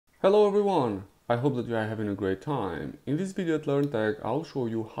Hello everyone! I hope that you are having a great time. In this video at LearnTech, I'll show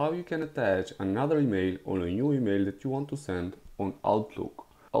you how you can attach another email on a new email that you want to send on Outlook.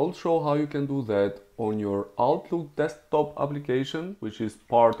 I'll show how you can do that on your Outlook desktop application, which is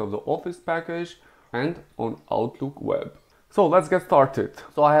part of the Office package, and on Outlook web. So let's get started.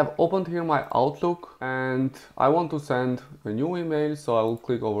 So I have opened here my Outlook and I want to send a new email. So I will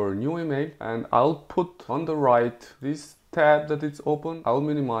click over new email and I'll put on the right this tab that it's open. I'll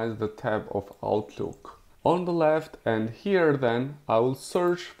minimize the tab of Outlook. On the left and here then I will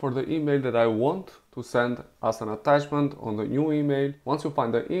search for the email that I want to send as an attachment on the new email. Once you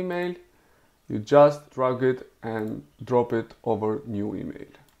find the email, you just drag it and drop it over new email.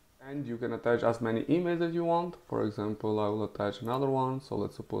 And you can attach as many emails as you want. For example, I will attach another one. So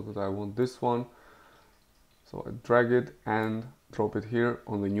let's suppose that I want this one. So I drag it and drop it here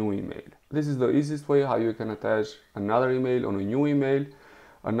on the new email. This is the easiest way how you can attach another email on a new email.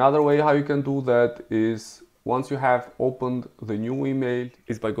 Another way how you can do that is once you have opened the new email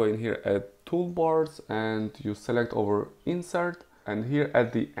is by going here at toolbars and you select over insert, and here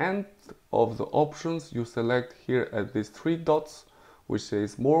at the end of the options you select here at these three dots which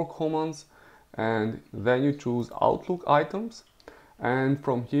says more commands, and then you choose Outlook items, and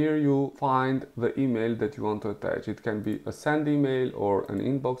from here you find the email that you want to attach. It can be a send email or an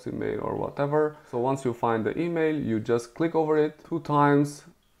inbox email or whatever. So once you find the email, you just click over it 2 times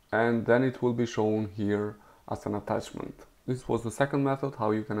and then it will be shown here as an attachment. This was the second method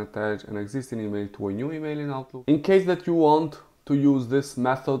how you can attach an existing email to a new email in Outlook. In case that you want to use this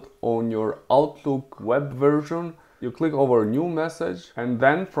method on your Outlook web version, you click over new message and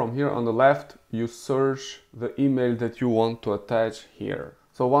then from here on the left you search the email that you want to attach here.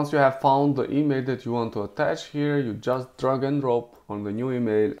 So once you have found the email that you want to attach here, you just drag and drop on the new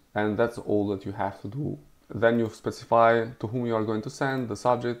email, and that's all that you have to do. Then you specify to whom you are going to send, the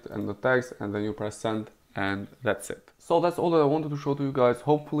subject and the text, and then you press send, and that's it. So that's all that I wanted to show to you guys.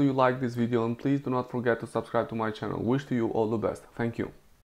 Hopefully you liked this video, and please do not forget to subscribe to my channel. Wish to you all the best. Thank you.